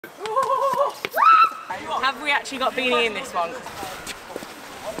Have we actually got Beanie in this one?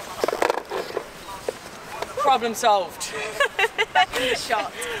 Problem solved. Back in the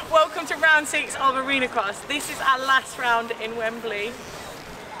shot. Welcome to round 6 of Arenacross. This is our last round in Wembley.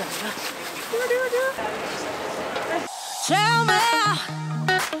 Tell me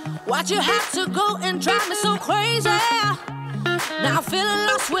why'd you have to go and drive me so crazy? Now I'm feeling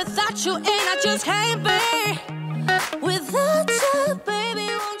lost without you, and I just can't be without you, baby.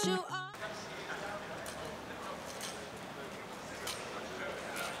 Won't you?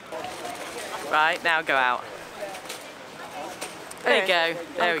 Right, now go out. There you go.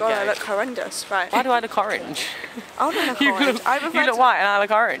 There we go. I look horrendous. Right. Why do I look orange? I don't look You orange. look, you look white and I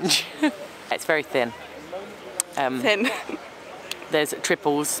look orange. It's very thin. Thin. There's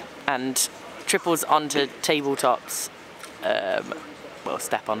triples and triples onto tabletops. Well,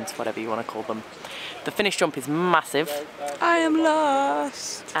 step-ons, whatever you want to call them. The finish jump is massive. I am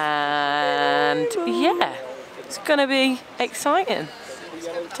lost. And yeah, it's gonna be exciting.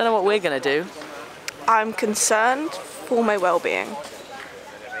 Don't know what we're gonna do. I'm concerned for my well-being.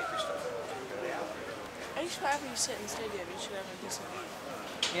 Wherever you sit in the stadium, you should have a decent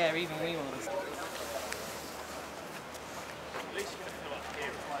view. Yeah, even we ones.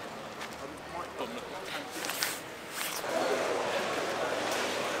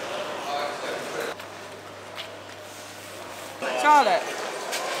 Charlotte.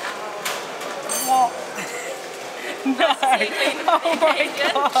 What? No. Oh my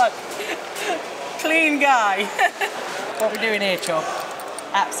god. Clean guy. What are we doing here, Chop?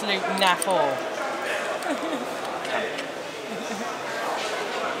 Absolute naff all.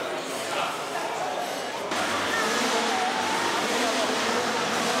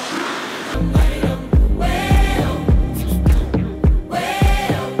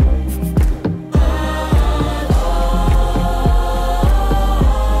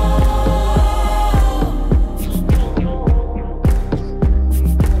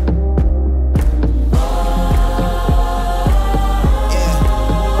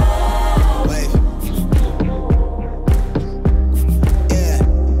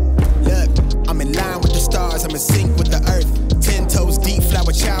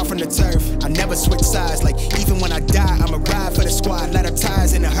 Switch sides, like even when I die, I'ma ride for the squad. Let up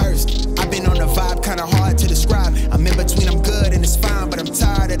ties in the hearse. I've been on the vibe, kinda hard to describe. I'm in between, I'm good and it's fine, but I'm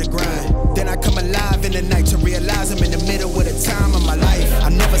tired of the grind. Then I come alive in the night to realize I'm in the middle of the time of my life.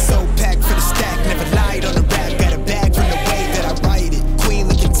 I'm never so packed for the stack, never lied on the rap. Got a bag from the way that I write it. Queen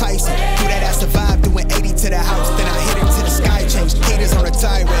looking Tyson, do that ass survive, doing 80 to the house. Then I hit it to the sky, change haters on a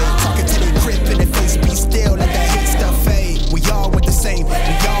tirade. Talking to their grip in the face, be still, let that hate stuff fade. We all want the same,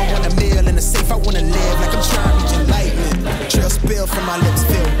 we all want a meal in the safe. I wanna live like I'm trying to reach enlightenment. Trail spill from my lips,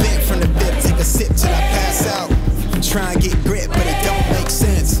 feel bent from the bib. Take a sip till I pass out. Try and get grit, but it don't make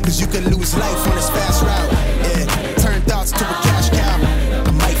sense. Cause you can lose life on this fast route. Yeah, turn thoughts to a cash cow.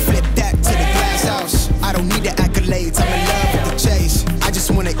 I might flip that to the glass house. I don't need the accolades, I'm in love with the chase. I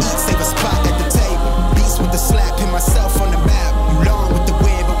just wanna eat, save a spot at the table. Beast with the slap, pin myself on the map. You long with the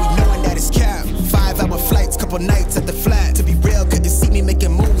wind, but we knowing that it's cap. 5-hour flights, couple nights at the flat. To be real, couldn't see me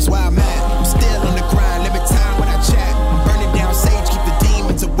making moves while I'm at. I'm still on the grind, limit time when I chat. I'm burning down sage, keep the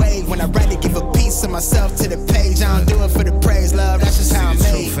demons away. When I write it, give a piece of myself to the page. I don't do it for the praise, love, that's just how I'm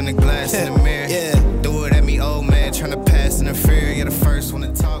made. Truth in the glass in the mirror. Yeah. Do it at me, old man, trying to pass in the fear. You're the first one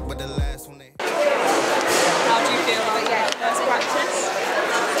to talk, but the last one they... How do you feel about your first practice?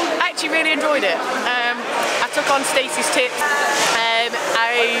 I actually really enjoyed it. I took on Stacey's tips.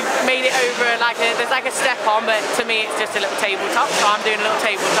 I made it over there's like a step on, but to me it's just a little tabletop, so I'm doing a little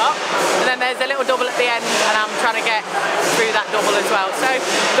tabletop. And then there's a little double at the end, and I'm trying to get through that double as well. So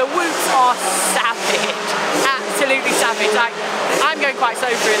the whoops are savage, absolutely savage. Like, I'm going quite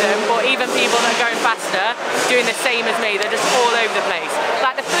slow through them, but even people that are going faster, doing the same as me, they're just all over the place.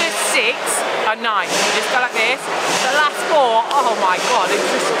 Like the first 6 are nice, you just go like this. The last 4, oh my god, it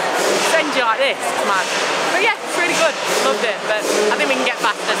just sends you like this, it's mad. But yeah, it's really good, loved it, but I think we can get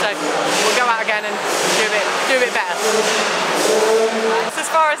faster, so we'll go out again and do a bit better. That's as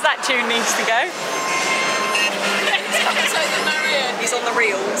far as that tune needs to go. He's on the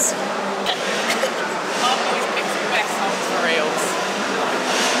reels. I've always picked the best songs for reels.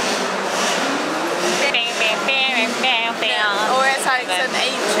 Or it's like some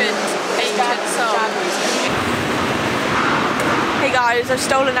ancient song. Hey guys, I've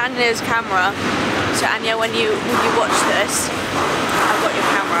stolen Anya's camera. So Anya, when you watch this, I've got your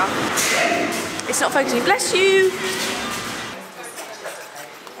camera. It's not focusing. Bless you.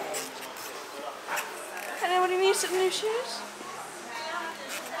 Anybody need some new shoes?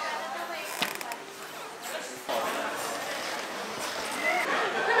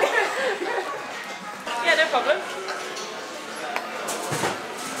 problem.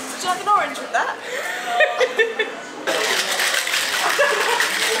 Would you like an orange with that?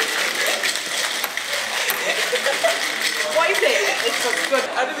 What is it? It looks good.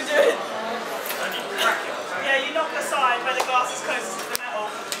 How do we do it? Yeah, you knock the side where the glass is closest to the metal.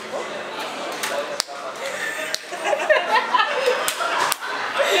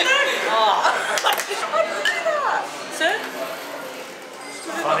 Sir?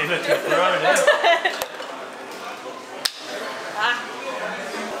 Funny looking throne, isn't it?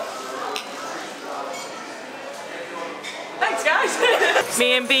 Thanks, guys.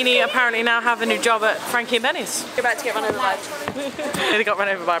 Me and Beanie apparently now have a new job at Frankie and Benny's. You're about to get run over by. They got run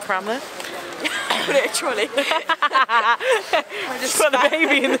over by a pram there. Put it in a trolley. Just put the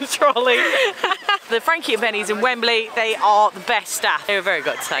baby in the trolley. The Frankie and Benny's in Wembley, they are the best staff. They were very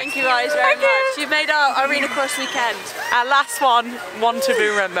good, Thank you guys very much. You've made our Arenacross weekend. Our last one to be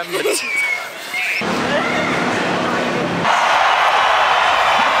remembered.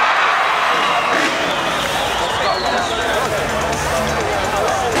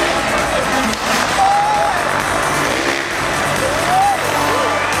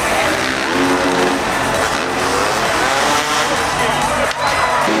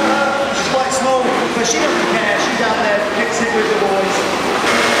 But she doesn't care, she's out there, kicks it with the boys.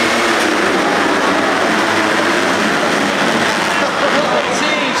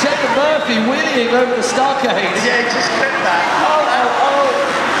 Check the Murphy wheeling over the stockade. Yeah, just clip that. Oh,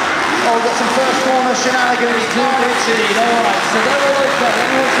 got some first corner shenanigans. 2-18, alright, so they're all open.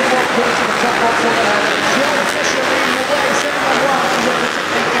 Everyone's in one point to the top box on the head. John Fisher leading the way, 7-1. She's a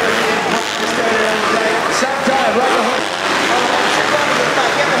particularly good in practice earlier on the day. Sam Dyer, right behind.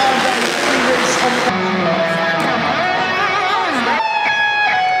 Get behind Benny, 3 Reese on the back.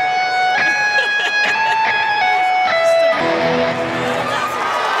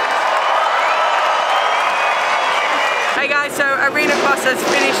 Hey guys, so Arenacross has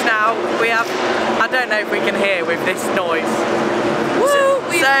finished now. We have, I don't know if we can hear with this noise. Woo!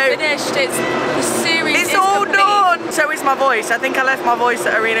 We've finished. It's the series. It's all done. So is my voice. I think I left my voice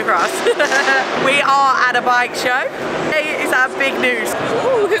at Arenacross. We are at a bike show. Hey, is that big news?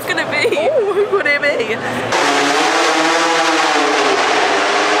 Ooh, who's gonna be? Ooh, who could it be?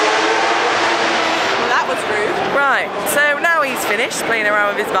 Well, that was rude. Right. So now he's finished playing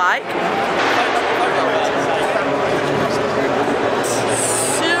around with his bike.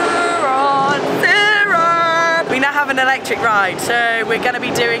 We now have an electric ride, so we're going to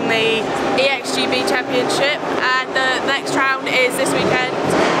be doing the EXGB Championship, and the next round is this weekend,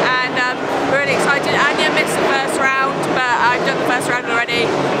 and we're really excited. Anya missed the first round, but I've done the first round already,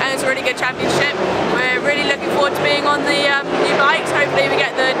 and it's a really good championship. We're really looking forward to being on the new bikes. Hopefully we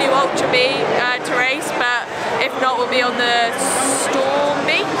get the new Ultra B to race, but if not, we'll be on the Storm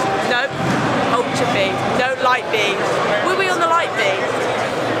B. No, Ultra B. No, Light B. We'll be on the Light B.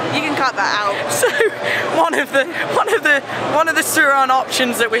 You can cut that out. So one of the Suron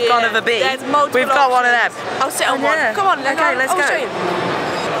options that we've got of a B. There's multiple we've got options. one of them. I'll sit on one. Yeah. Come on, okay, let's go. Show you.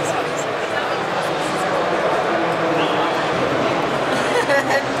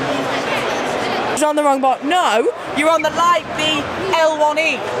 He's on the wrong bot. No, you're on the Light B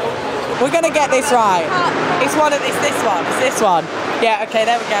L1E. We're gonna get this right. It's one of it's this one. It's this one. Yeah. Okay.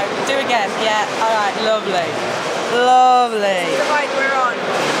 There we go. Do again. Yeah. All right. Lovely. Lovely. The bike we're on.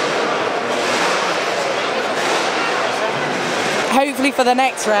 Hopefully for the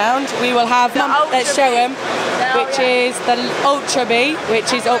next round we will have, let's show him, which is the Ultra B,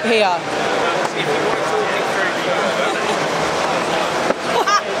 which is up here.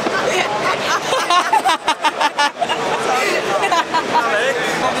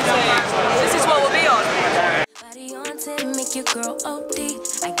 This is what we'll be on. Body on 10, make your girl OD.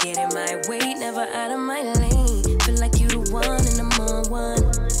 I get in my way, never out of my lane. Feel like you the one and I'm on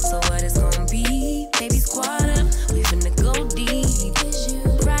one. So what it's gonna be? Baby, squad up, we finna go deep.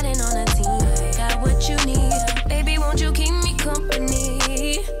 Riding on a team, got what you need. Baby, won't you keep me company?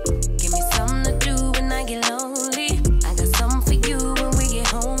 Give me something to do when I get lonely. I got something for you when we get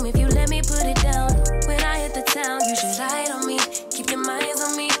home. If you let me put it down, when I hit the town, you should ride on me. Keep your minds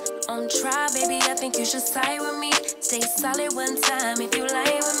on me. On try, baby, I think you should side with me. Stay solid one time if you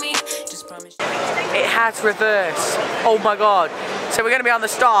lie with me. Just promise. It has reverse. Oh my god. So we're going to be on the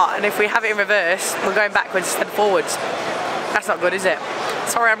start, and if we have it in reverse, we're going backwards instead of forwards. That's not good, is it?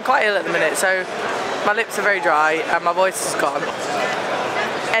 Sorry, I'm quite ill at the minute, so my lips are very dry and my voice is gone.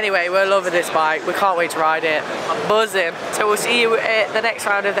 Anyway, we're loving this bike. We can't wait to ride it. I'm buzzing. So we'll see you at the next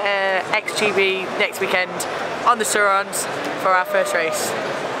round of the XGB next weekend on the Surons for our first race.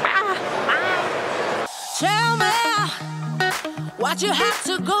 Tell me, why'd you have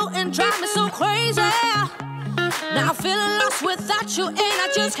to go and drive me so crazy? Now feeling lost without you, and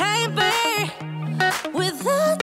I just can't be without